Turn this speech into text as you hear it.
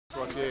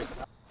watch this.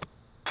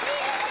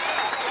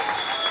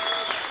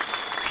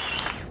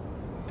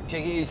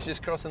 Jiggy, he's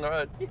just crossing the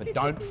road. But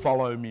don't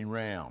follow me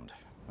round,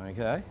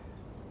 okay?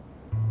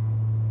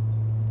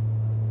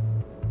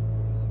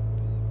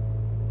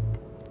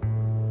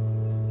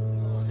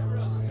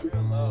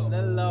 A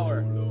little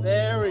lower.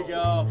 There we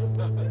go.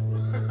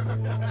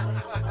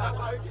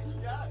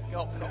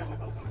 Go.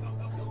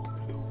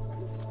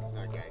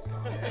 Okay, so.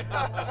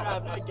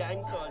 Have no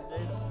gang signs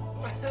either.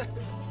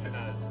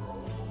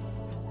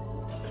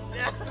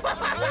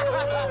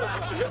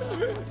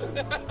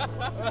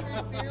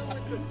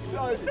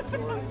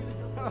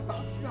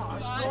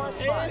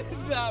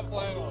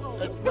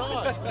 It's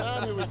not.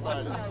 Man who was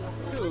made it.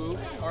 You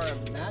are a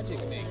magic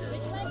maker.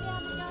 Which way do you have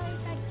to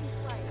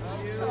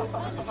go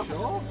back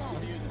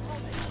this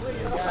way?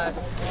 Sure?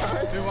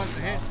 Who wants to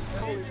hit?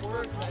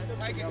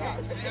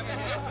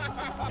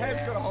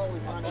 Head's got a hole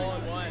in one. All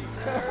in one.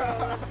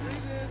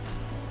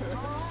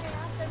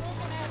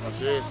 Watch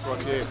this,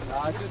 watch this.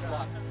 Just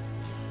one.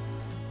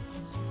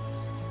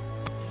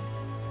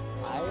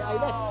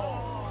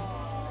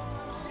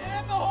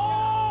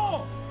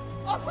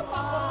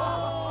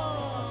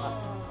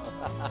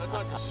 That's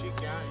like a shit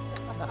game.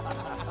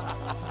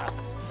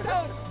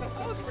 That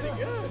was pretty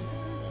good.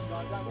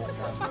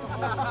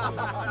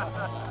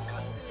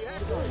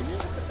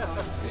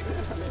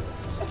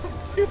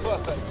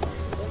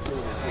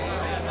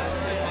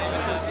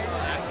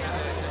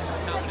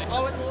 I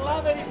would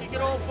love it if you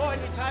could all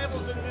find your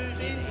tables and move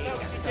in so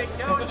we can get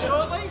going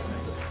shortly.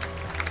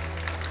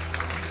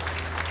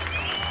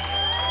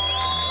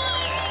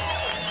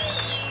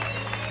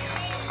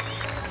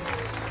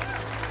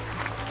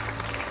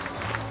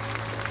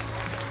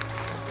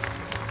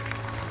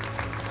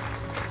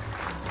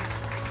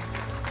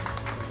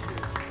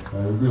 I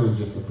really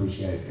just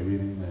appreciate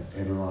everything that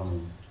everyone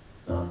has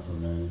done for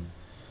me,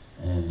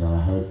 and I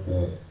hope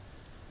that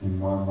in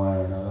one way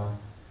or another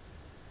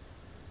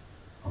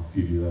I'll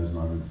give you those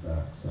moments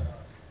back. So,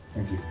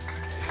 thank you.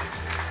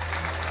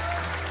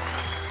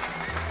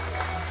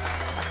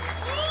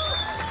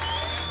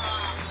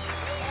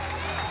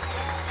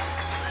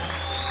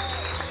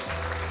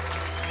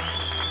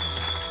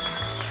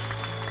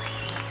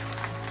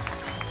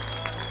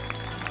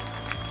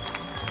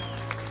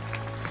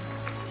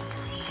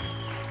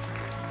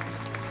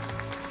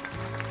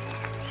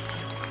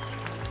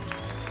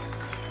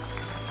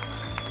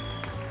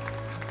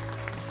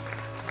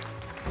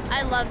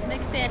 I love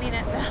Mick Fanning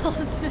at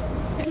Bells.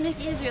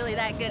 Mick is really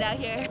that good out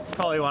here.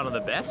 Probably one of the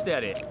best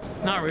out here.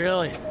 Not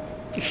really.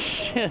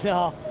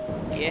 No.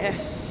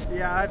 Yes.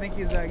 Yeah, I think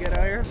he's that good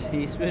out here.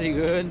 He's pretty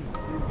good.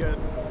 He's good.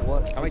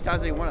 What? How many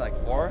times did he win it?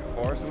 Like four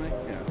or something?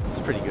 Yeah. He's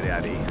pretty good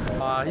out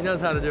here. He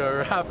knows how to do a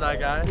wrap, that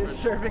guy. His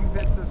surfing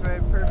fits this way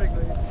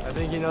perfectly. I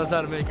think he knows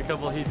how to make a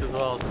couple of heats as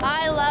well.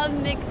 I love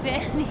Mick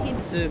Fanning.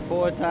 He's a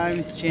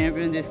 4-time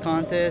champion this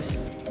contest.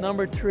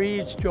 Number 3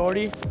 is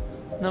Jordy,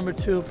 number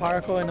 2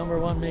 Parko, and number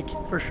 1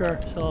 Mick for sure.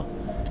 So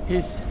he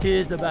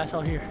is the best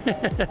out here.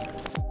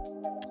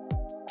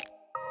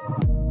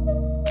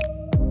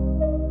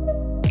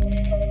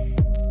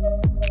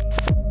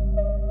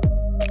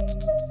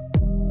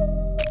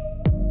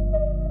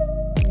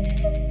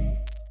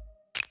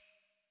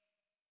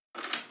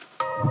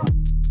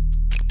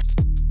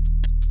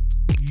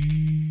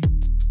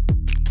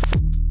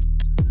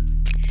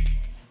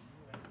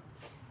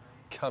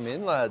 Come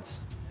in, lads.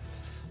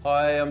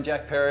 Hi, I'm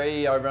Jack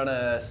Perry. I run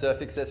a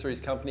surf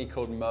accessories company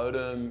called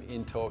Totem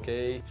in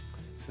Torquay.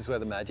 This is where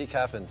the magic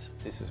happens.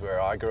 This is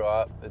where I grew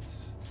up.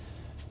 It's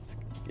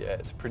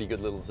a pretty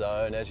good little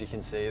zone. As you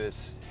can see,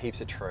 there's heaps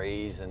of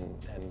trees and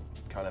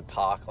kind of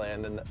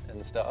parkland and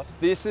stuff.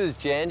 This is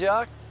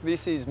Janjak.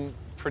 This is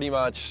pretty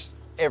much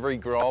every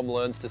Grom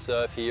learns to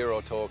surf here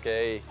or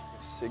Torquay.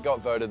 It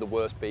got voted the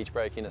worst beach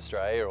break in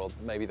Australia, or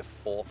maybe the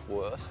 4th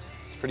worst.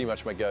 It's pretty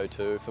much my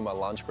go-to for my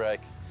lunch break.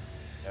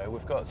 You know,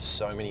 we've got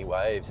so many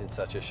waves in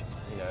such a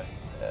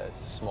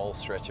small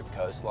stretch of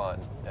coastline.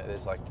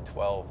 There's like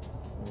 12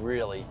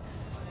 really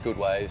good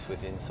waves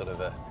within sort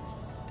of a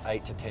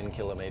 8 to 10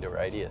 kilometre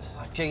radius.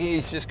 Jiggy,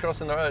 he's just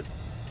crossing the road.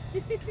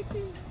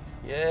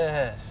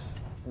 Yes,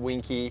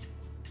 Winky.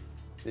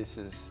 This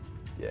is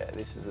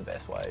the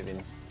best wave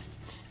in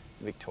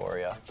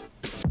Victoria.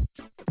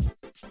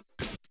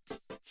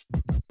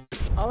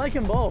 I like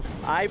them both.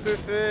 I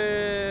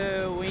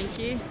prefer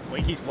Winky.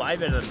 Winky's way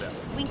better than Bell.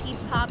 Winky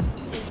Pop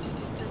is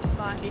the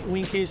spot.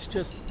 Winky's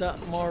just that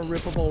more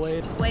rippable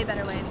wave. Way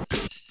better wave.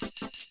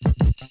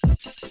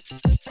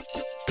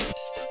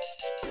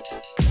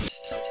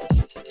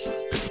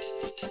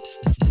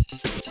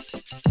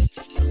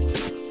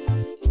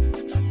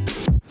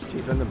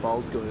 Geez, when the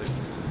bowl's good,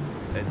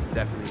 it's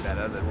definitely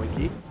better than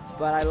Winky.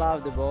 But I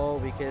love the bowl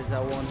because I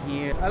won't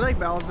hear. I like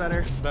Bells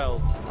better.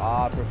 Bells.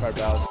 I prefer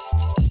Bells.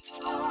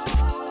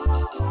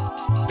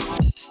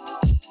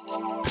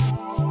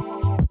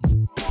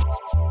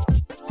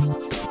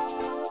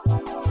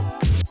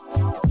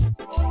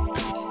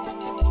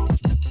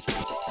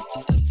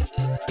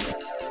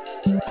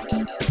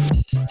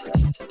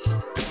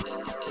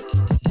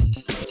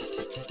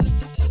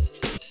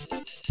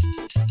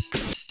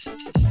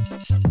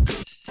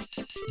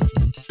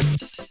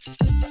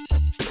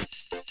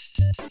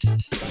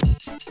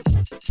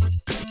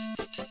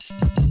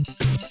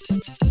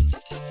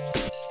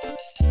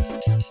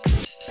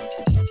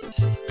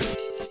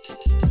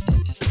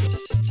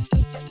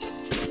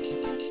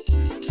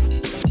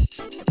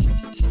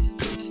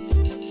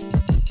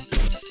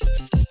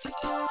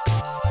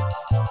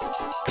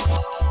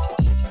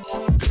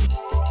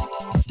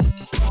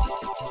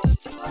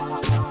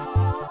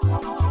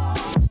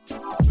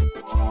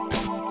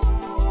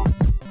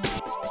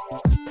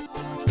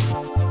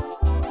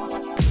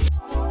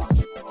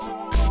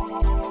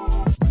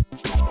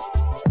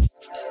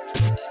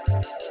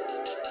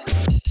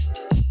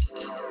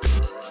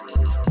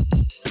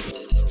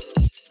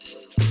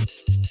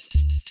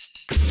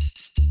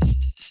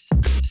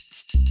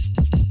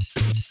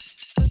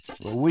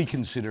 Well, we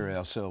consider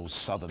ourselves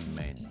southern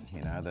men,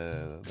 you know,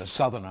 the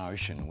Southern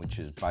Ocean, which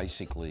is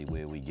basically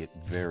where we get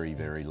very,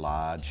 very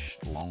large,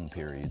 long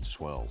period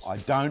swells. I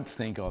don't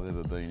think I've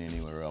ever been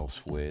anywhere else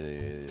where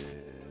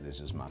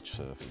there's as much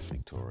surf as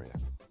Victoria.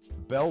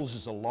 Bells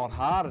is a lot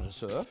harder to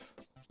surf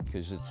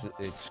because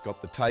it's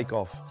got the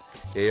takeoff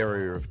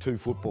area of two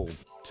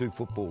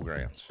football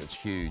grounds. It's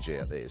huge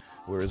out there.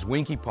 Whereas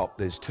Winky Pop,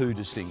 there's two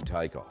distinct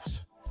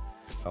takeoffs.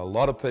 A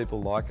lot of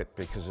people like it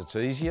because it's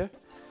easier.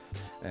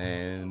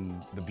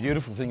 And the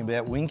beautiful thing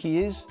about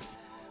Winky is,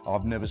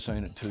 I've never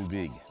seen it too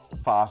big. The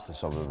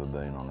fastest I've ever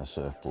been on a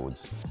surfboard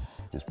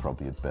is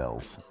probably at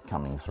Bells,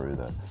 coming through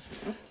the,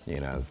 you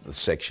know, the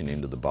section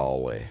into the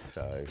bowl there.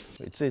 So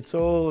it's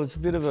a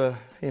bit of a,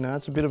 you know,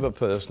 it's a bit of a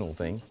personal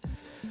thing.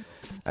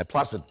 And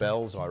plus at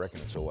Bells, I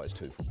reckon it's always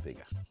 2 foot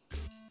bigger.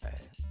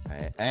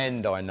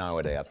 And I know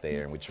it out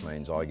there, which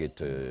means I get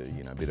to,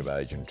 you know, a bit of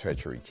Asian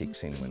treachery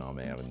kicks in when I'm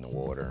out in the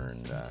water,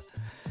 and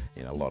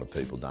you know, a lot of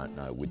people don't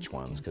know which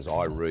ones because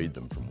I read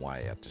them from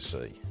way out to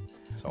sea.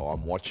 So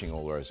I'm watching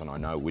all those and I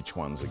know which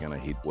ones are going to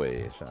hit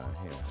where. So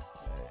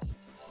yeah.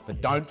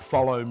 But don't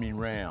follow me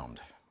round,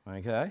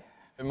 okay?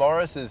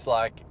 Morris is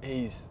like,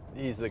 he's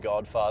the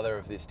godfather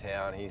of this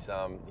town. He's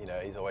you know,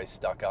 he's always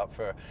stuck up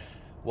for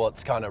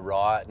what's kind of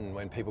right, and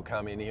when people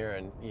come in here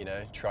and, you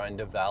know, try and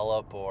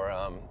develop or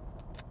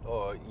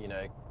you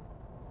know,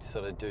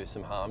 sort of do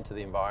some harm to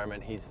the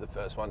environment, he's the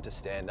first one to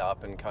stand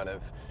up and kind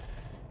of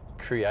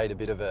create a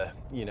bit of a,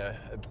 you know,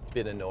 a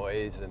bit of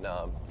noise, and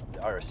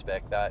I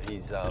respect that.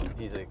 He's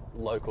a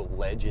local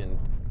legend.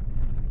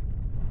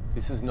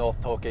 This is North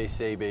Torquay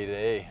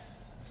CBD,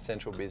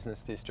 Central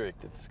Business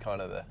District. It's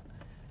kind of the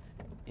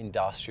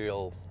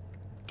industrial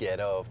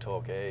ghetto of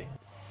Torquay.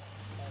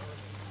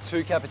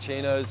 2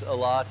 cappuccinos, a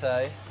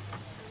latte,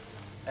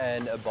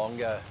 and a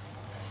bongo.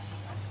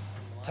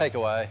 Take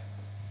away.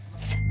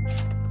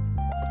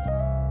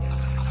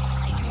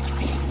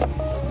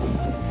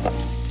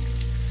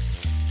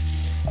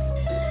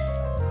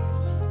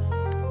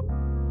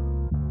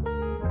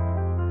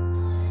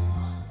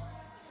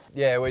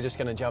 Yeah, we're just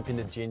going to jump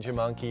into Ginger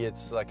Monkey.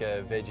 It's like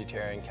a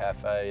vegetarian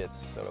cafe. It's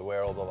sort of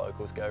where all the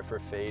locals go for a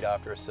feed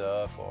after a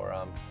surf or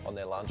on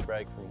their lunch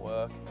break from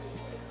work.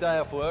 Day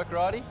off work,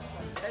 righty?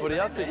 What are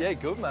you up to? Yeah,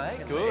 good, mate.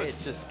 Good.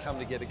 It's just come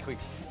to get a quick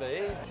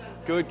feed.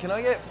 Good. Can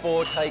I get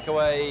 4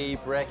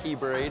 takeaway brekkie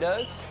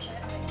burritos?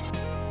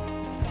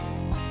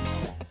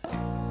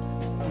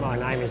 My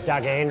name is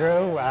Doug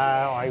Andrew.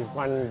 I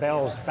won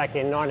Bells back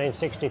in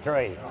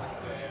 1963.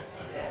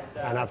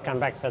 And I've come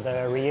back for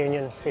the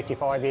reunion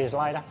 55 years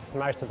later.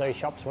 Most of these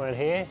shops weren't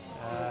here.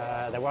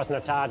 There wasn't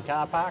a tarred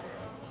car park.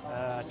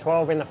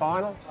 12 in the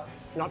final,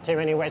 not too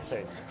many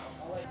wetsuits.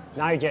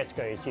 No jet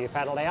skis. You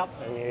paddled out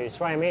and you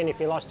swam in if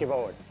you lost your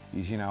board.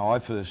 You know, I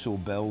first saw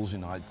Bells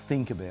in, I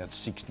think, about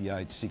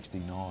 68,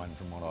 69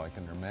 from what I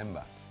can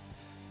remember.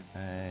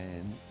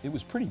 And it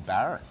was pretty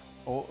barren.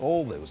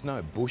 There was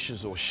no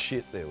bushes or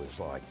shit. There was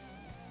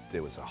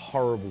a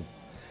horrible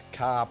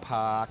car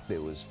park.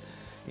 There was,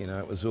 you know,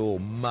 it was all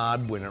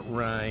mud when it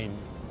rained.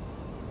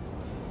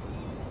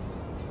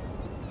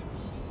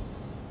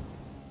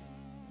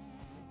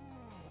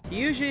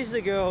 Usually it's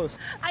the girls.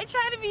 I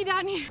try to be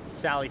down here.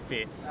 Sally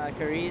Fitz.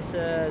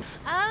 Carissa.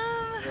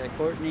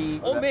 Courtney.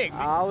 Oh, Mick.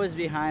 I was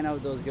behind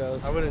out those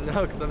girls. I wouldn't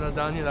know because I'm not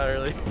down here that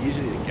early.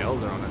 Usually the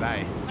girls are on the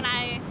day. When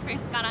I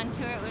first got on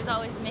tour, it was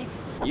always Mick.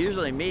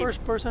 Usually me.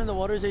 First person in the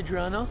water is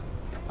Adriano.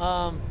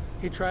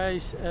 He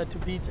tries to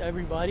beat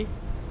everybody.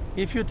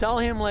 If you tell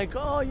him like,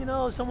 oh, you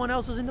know, someone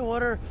else was in the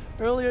water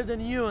earlier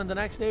than you, and the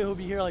next day he'll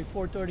be here like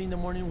 4:30 in the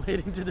morning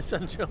waiting to the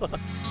sun show up.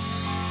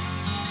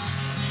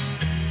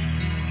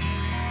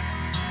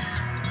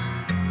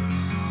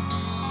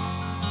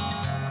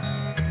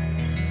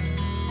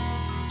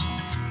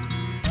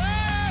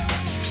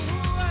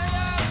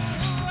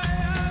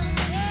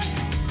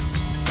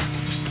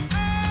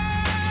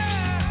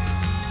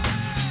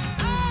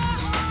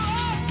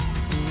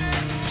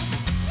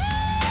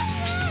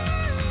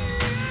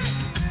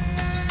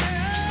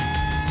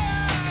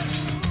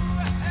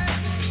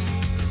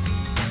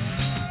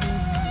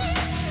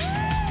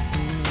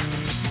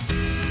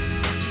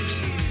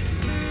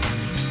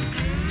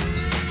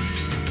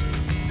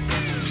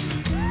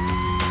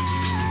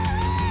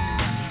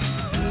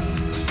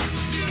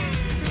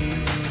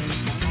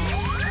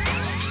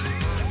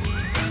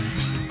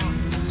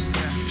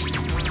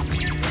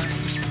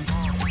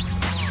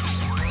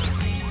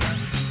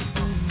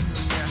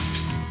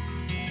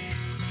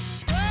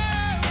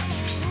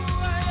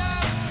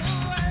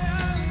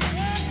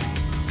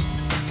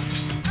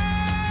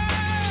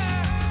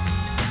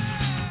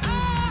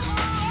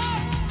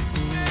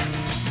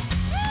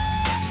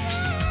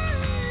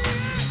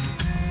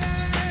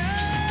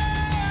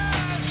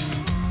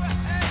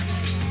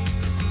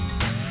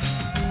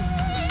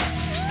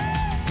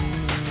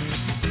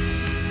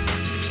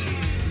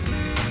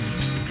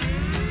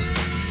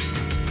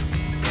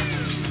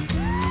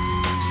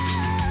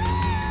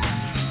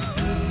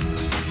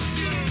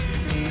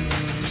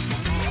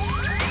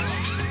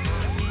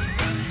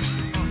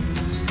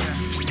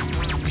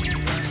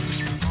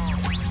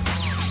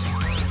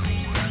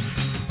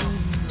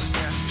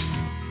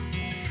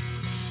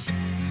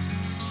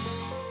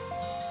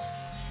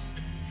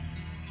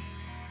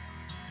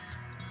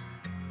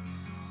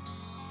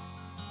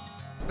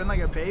 been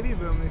like a baby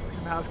boom these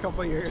past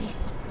couple of years.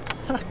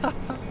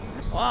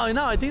 Wow, you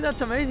know, I think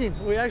that's amazing.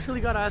 We actually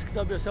got asked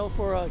WSL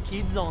for a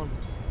kids zone.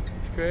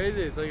 It's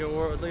crazy. It's like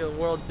a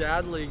world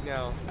dad league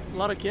now. A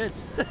lot of kids.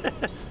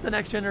 The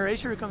next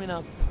generation are coming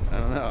up. I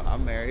don't know.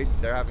 I'm married.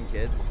 They're having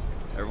kids.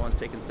 Everyone's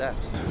taking steps.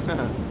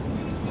 A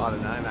lot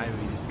of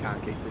 9-9, we just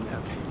can't kick the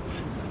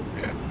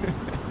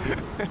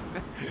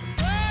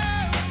net.